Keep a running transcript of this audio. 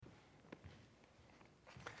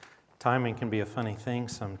Timing can be a funny thing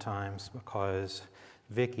sometimes because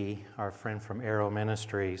Vicky, our friend from Arrow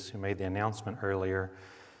Ministries, who made the announcement earlier,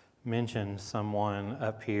 mentioned someone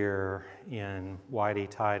up here in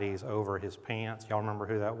whitey-tighties over his pants. Y'all remember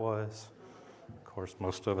who that was? Of course,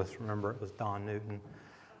 most of us remember it was Don Newton.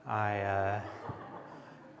 I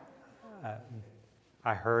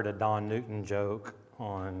heard a Don Newton joke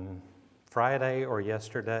on Friday or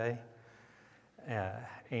yesterday,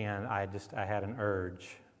 and I had an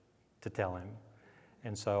urge to tell him.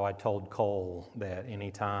 And so I told Cole that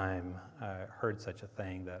anytime I heard such a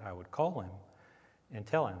thing that I would call him and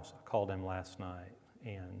tell him. So I called him last night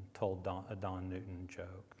and told a Don Newton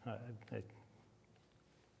joke.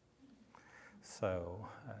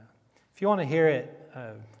 If you want to hear it,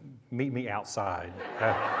 meet me outside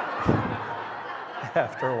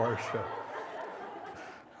after worship.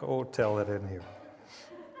 I won't tell it in here.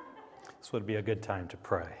 This would be a good time to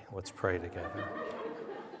pray. Let's pray together.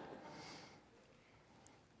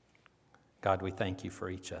 God, we thank you for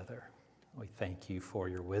each other. We thank you for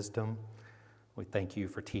your wisdom. We thank you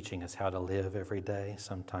for teaching us how to live every day,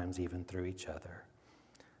 sometimes even through each other.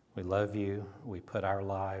 We love you. We put our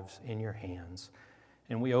lives in your hands,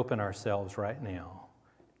 and we open ourselves right now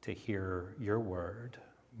to hear your word,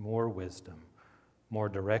 more wisdom, more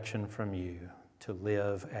direction from you, to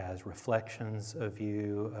live as reflections of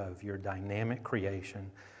you, of your dynamic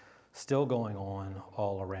creation, still going on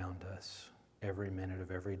all around us every minute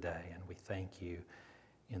of every day. And we thank you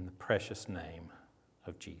in the precious name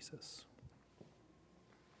of Jesus.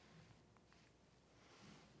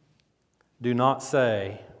 Do not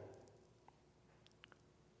say,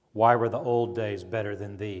 "Why were the old days better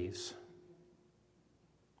than these?"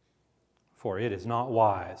 For it is not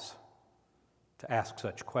wise to ask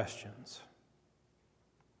such questions.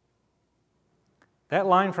 That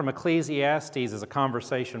line from Ecclesiastes is a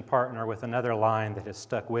conversation partner with another line that has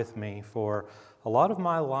stuck with me for a lot of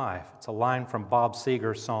my life. It's a line from Bob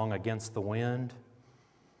Seger's song, "Against the Wind."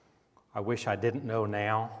 I wish I didn't know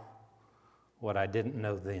now what I didn't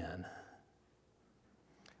know then.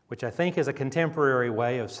 Which I think is a contemporary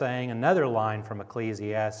way of saying another line from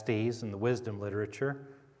Ecclesiastes in the wisdom literature: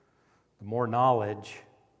 the more knowledge,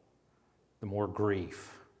 the more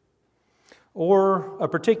grief. Or a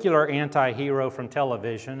particular anti-hero from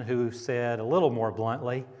television who said a little more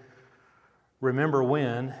bluntly, "Remember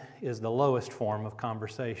when is the lowest form of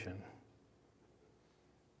conversation."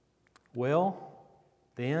 Well,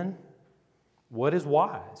 then, what is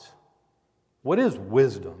wise? What is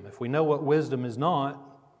wisdom? If we know what wisdom is not,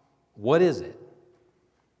 what is it?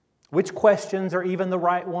 Which questions are even the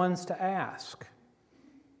right ones to ask?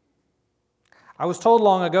 I was told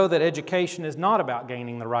long ago that education is not about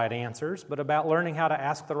gaining the right answers, but about learning how to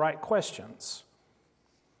ask the right questions.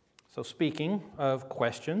 So speaking of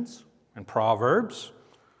questions and proverbs,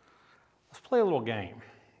 let's play a little game.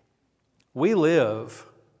 We live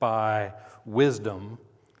by wisdom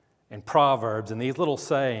and proverbs and these little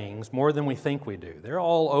sayings more than we think we do. They're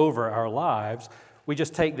all over our lives. We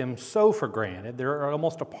just take them so for granted. They're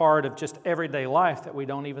almost a part of just everyday life that we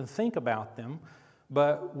don't even think about them.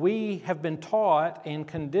 But we have been taught and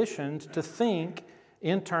conditioned to think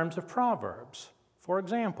in terms of proverbs. For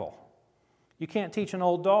example, you can't teach an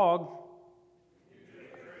old dog.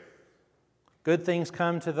 Good things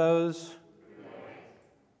come to those.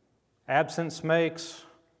 Absence makes.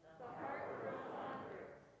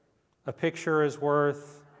 A picture is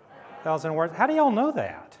worth 1,000 words. How do y'all know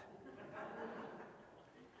that?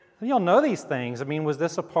 How do y'all know these things? I mean, was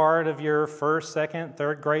this a part of your first, second,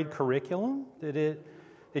 third grade curriculum? Did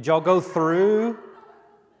y'all go through?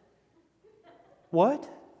 What?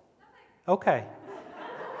 Okay.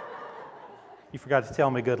 You forgot to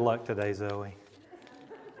tell me good luck today, Zoe.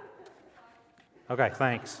 Okay,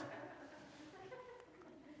 thanks.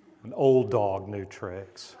 An old dog, new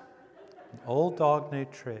tricks. An old dog, new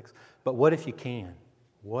tricks. But what if you can?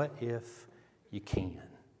 What if you can?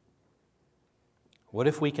 What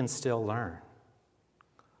if we can still learn?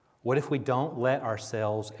 What if we don't let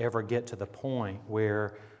ourselves ever get to the point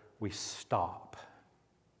where we stop?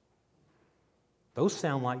 Those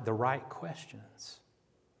sound like the right questions.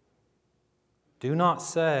 Do not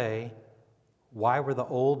say, "Why were the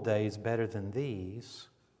old days better than these?"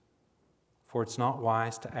 For it's not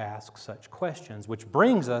wise to ask such questions, which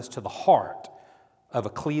brings us to the heart of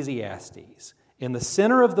Ecclesiastes. In the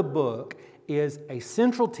center of the book is a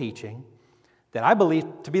central teaching that I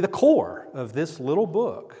believe to be the core of this little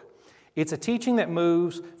book. It's a teaching that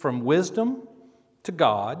moves from wisdom to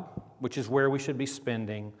God, which is where we should be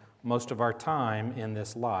spending most of our time in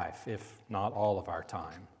this life, if not all of our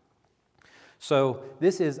time. So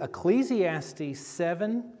this is Ecclesiastes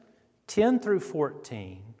 7, 10 through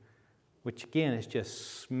 14, which again is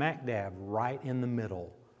just smack dab right in the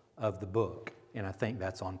middle of the book, and I think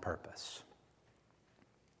that's on purpose.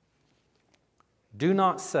 Do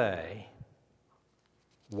not say,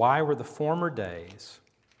 "Why were the former days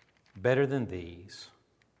better than these?"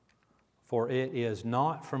 For it is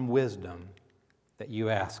not from wisdom that you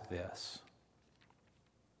ask this.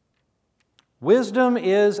 Wisdom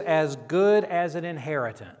is as good as an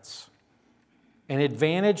inheritance, an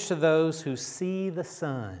advantage to those who see the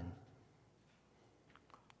sun.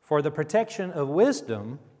 For the protection of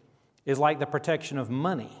wisdom is like the protection of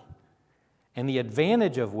money, and the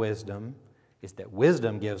advantage of wisdom is that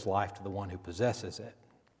wisdom gives life to the one who possesses it.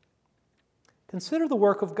 Consider the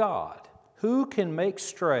work of God. Who can make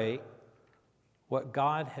straight what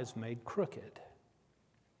God has made crooked?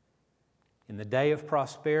 In the day of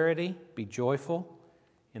prosperity, be joyful.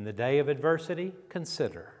 In the day of adversity,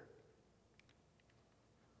 consider.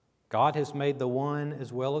 God has made the one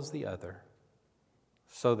as well as the other,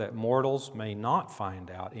 so that mortals may not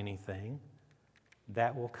find out anything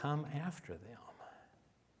that will come after them.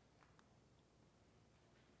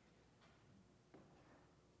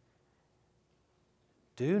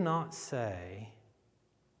 Do not say,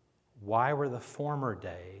 "Why were the former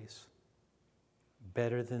days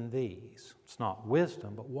better than these?" It's not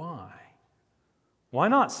wisdom, but why? Why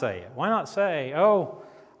not say it? Why not say, "Oh,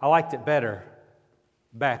 I liked it better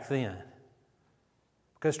back then"?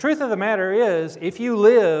 Because truth of the matter is, if you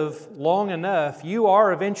live long enough, you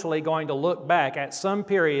are eventually going to look back at some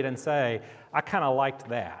period and say, "I kind of liked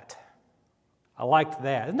that. I liked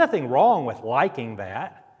that." There's nothing wrong with liking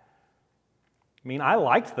that. I mean, I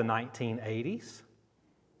liked the 1980s.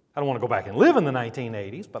 I don't want to go back and live in the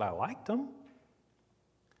 1980s, but I liked them.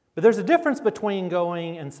 But there's a difference between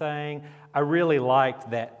going and saying, "I really liked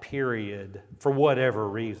that period for whatever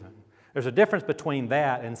reason." There's a difference between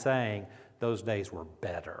that and saying, "Those days were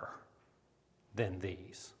better than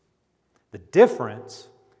these." The difference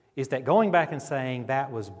is that going back and saying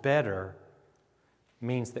that was better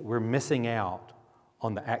means that we're missing out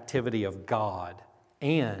on the activity of God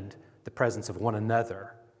and the presence of one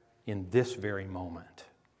another in this very moment.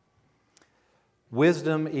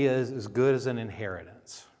 Wisdom is as good as an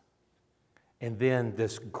inheritance. And then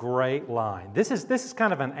this great line. This is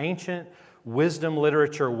kind of an ancient wisdom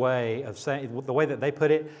literature way of saying, the way that they put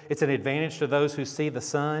it, it's an advantage to those who see the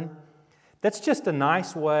sun. That's just a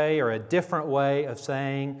nice way or a different way of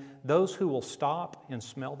saying those who will stop and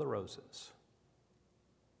smell the roses.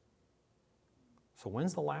 So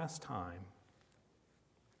when's the last time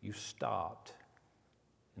you stopped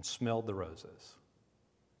and smelled the roses?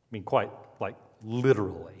 I mean, quite like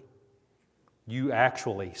literally. You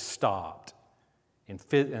actually stopped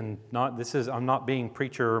and not. I'm not being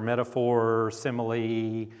preacher, metaphor,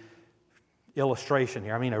 simile, illustration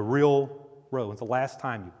here. I mean a real rose. When's the last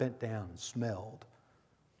time you bent down and smelled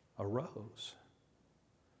a rose?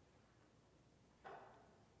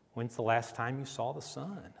 When's the last time you saw the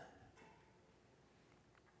sun?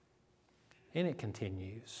 And it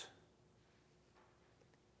continues.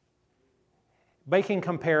 Making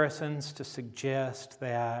comparisons to suggest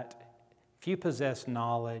that if you possess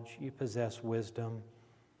knowledge, you possess wisdom,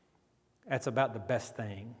 that's about the best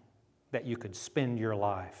thing that you could spend your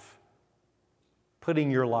life, putting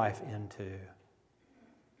your life into.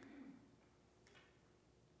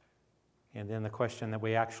 And then the question that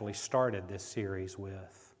we actually started this series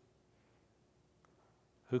with: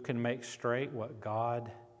 who can make straight what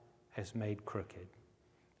God has made crooked?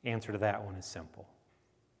 Answer to that one is simple: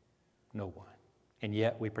 no one. And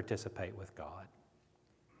yet we participate with God.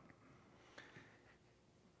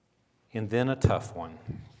 And then a tough one.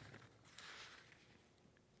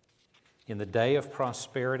 In the day of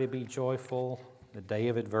prosperity be joyful, the day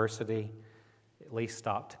of adversity at least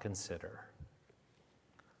stop to consider.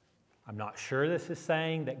 I'm not sure this is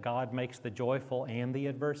saying that God makes the joyful and the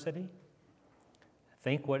adversity. I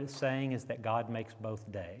think what it's saying is that God makes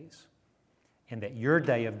both days, and that your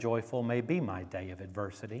day of joyful may be my day of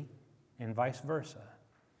adversity, and vice versa.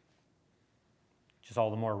 Which is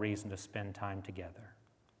all the more reason to spend time together.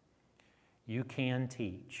 You can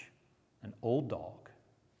teach an old dog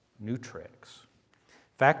new tricks.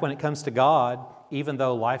 In fact, when it comes to God, even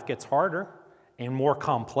though life gets harder and more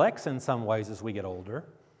complex in some ways as we get older,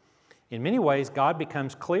 in many ways God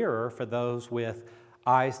becomes clearer for those with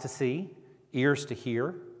eyes to see, ears to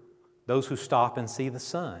hear, those who stop and see the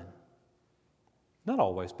sun. Not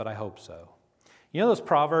always, but I hope so. You know those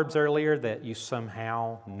proverbs earlier that you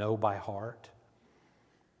somehow know by heart?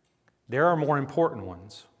 There are more important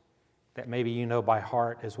ones that maybe you know by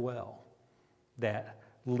heart as well, that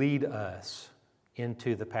lead us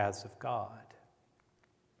into the paths of God.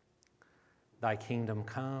 Thy kingdom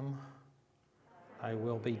come, thy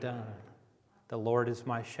will be done. The Lord is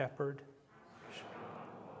my shepherd.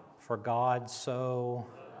 For God so.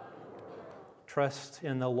 Trust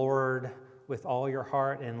in the Lord with all your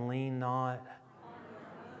heart and lean not.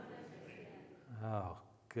 Oh,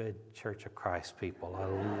 good Church of Christ people. I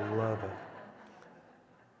love it.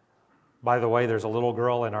 By the way, there's a little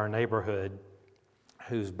girl in our neighborhood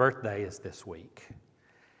whose birthday is this week.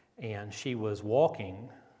 And she was walking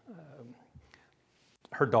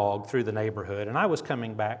her dog through the neighborhood. And I was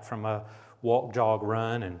coming back from a walk, jog,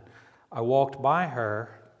 run. And I walked by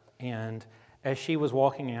her. And as she was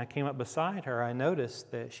walking and I came up beside her, I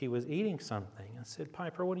noticed that she was eating something. I said,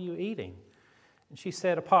 Piper, what are you eating? And she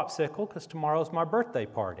said, a popsicle, because tomorrow's my birthday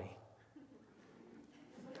party.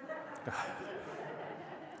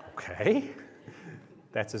 Okay.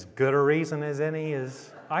 That's as good a reason as any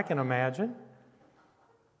as I can imagine.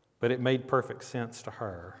 But it made perfect sense to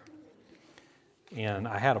her. And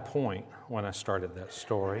I had a point when I started that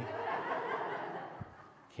story.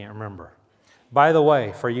 Can't remember. By the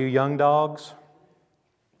way, for you young dogs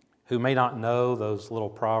who may not know those little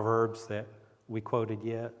proverbs that we quoted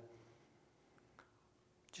yet,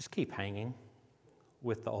 just keep hanging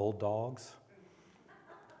with the old dogs.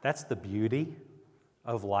 That's the beauty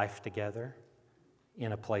of life together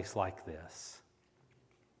in a place like this.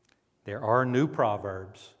 There are new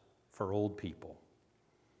proverbs for old people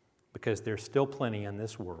because there's still plenty in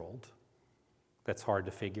this world that's hard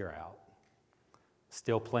to figure out.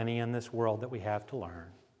 Still plenty in this world that we have to learn,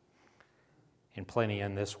 and plenty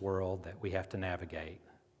in this world that we have to navigate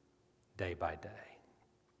day by day.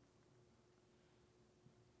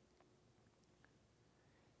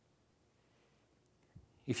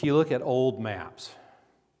 If you look at old maps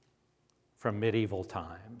from medieval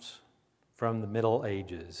times, from the Middle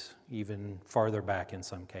Ages, even farther back in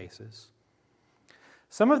some cases,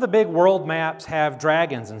 some of the big world maps have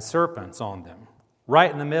dragons and serpents on them,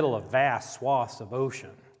 right in the middle of vast swaths of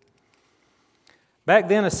ocean. Back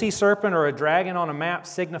then, a sea serpent or a dragon on a map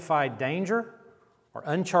signified danger or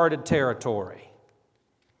uncharted territory.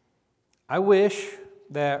 I wish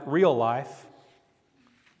that real life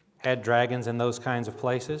had dragons in those kinds of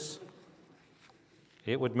places.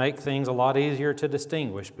 It would make things a lot easier to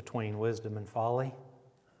distinguish between wisdom and folly.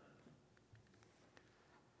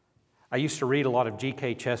 I used to read a lot of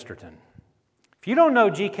G.K. Chesterton. If you don't know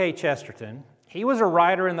G.K. Chesterton, he was a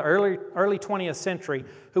writer in the early 20th century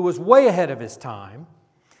who was way ahead of his time.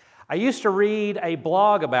 I used to read a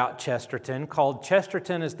blog about Chesterton called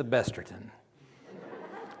Chesterton is the Besterton.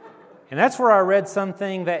 And that's where I read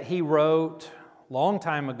something that he wrote a long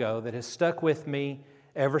time ago that has stuck with me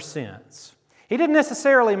ever since. He didn't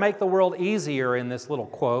necessarily make the world easier in this little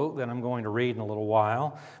quote that I'm going to read in a little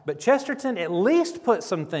while, but Chesterton at least put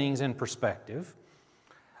some things in perspective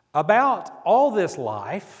about all this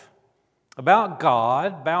life, about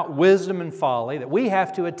God, about wisdom and folly that we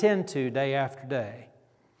have to attend to day after day.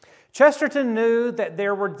 Chesterton knew that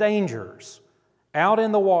there were dangers out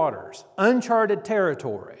in the waters, uncharted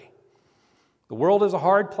territory. The world is a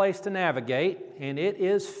hard place to navigate, and it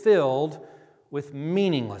is filled with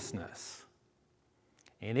meaninglessness.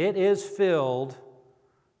 And it is filled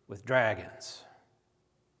with dragons.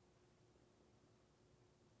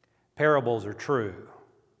 Parables are true.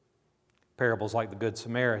 Parables like the Good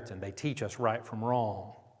Samaritan, they teach us right from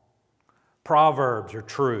wrong. Proverbs are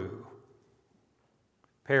true.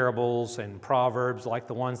 Parables and proverbs like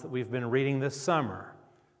the ones that we've been reading this summer,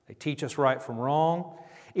 they teach us right from wrong.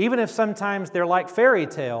 Even if sometimes they're like fairy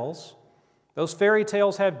tales, those fairy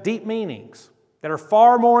tales have deep meanings that are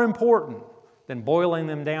far more important than boiling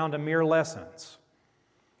them down to mere lessons.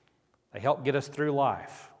 They help get us through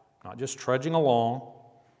life, not just trudging along,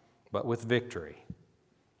 but with victory.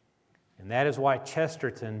 And that is why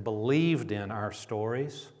Chesterton believed in our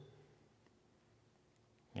stories,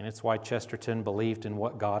 and it's why Chesterton believed in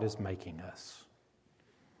what God is making us.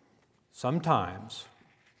 Sometimes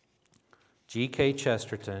G.K.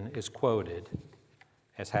 Chesterton is quoted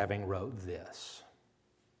as having wrote this: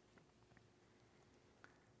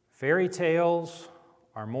 fairy tales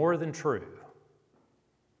are more than true,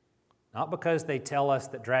 not because they tell us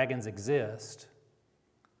that dragons exist,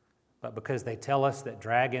 but because they tell us that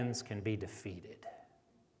dragons can be defeated.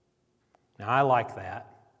 Now, I like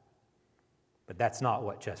that, but that's not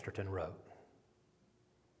what Chesterton wrote.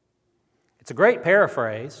 It's a great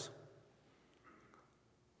paraphrase,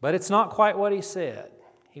 but it's not quite what he said.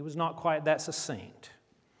 He was not quite that succinct.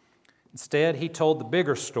 Instead, he told the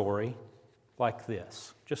bigger story like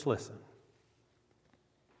this. Just listen.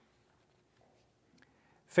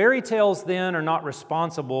 Fairy tales, then, are not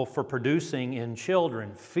responsible for producing in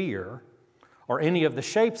children fear or any of the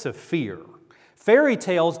shapes of fear. Fairy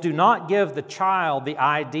tales do not give the child the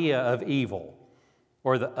idea of evil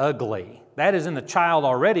or the ugly. That is in the child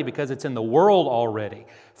already because it's in the world already.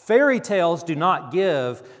 Fairy tales do not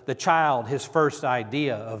give the child his first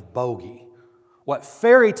idea of bogey. What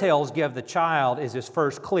fairy tales give the child is his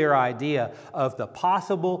first clear idea of the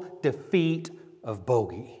possible defeat of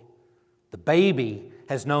bogey. The baby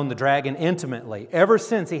has known the dragon intimately ever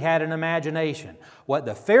since he had an imagination. What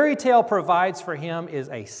the fairy tale provides for him is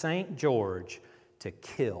a St. George to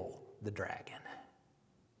kill the dragon.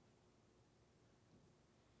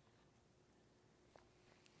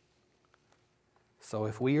 So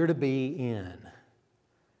if we are to be in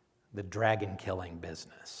the dragon-killing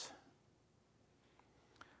business,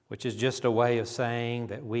 which is just a way of saying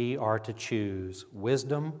that we are to choose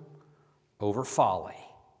wisdom over folly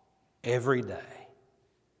every day,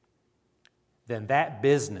 then that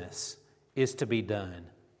business is to be done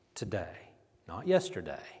today. Not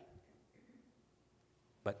yesterday,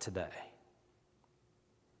 but today.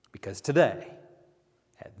 Because today,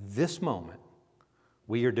 at this moment,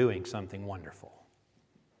 we are doing something wonderful.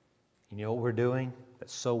 You know what we're doing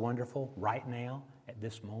that's so wonderful right now, at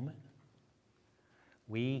this moment?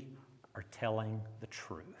 We are telling the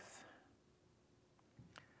truth.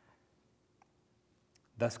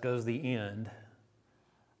 Thus goes the end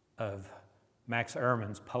of Max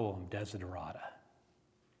Ehrmann's poem, Desiderata.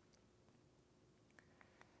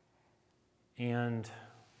 And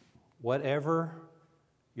whatever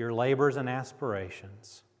your labors and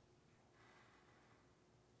aspirations,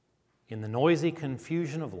 in the noisy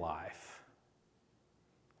confusion of life,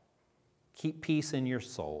 keep peace in your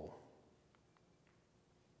soul.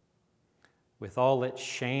 With all its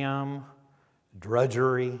sham,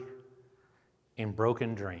 drudgery, and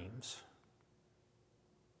broken dreams,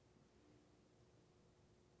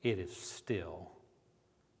 it is still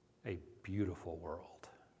a beautiful world.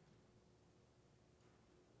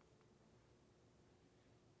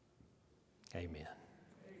 Amen.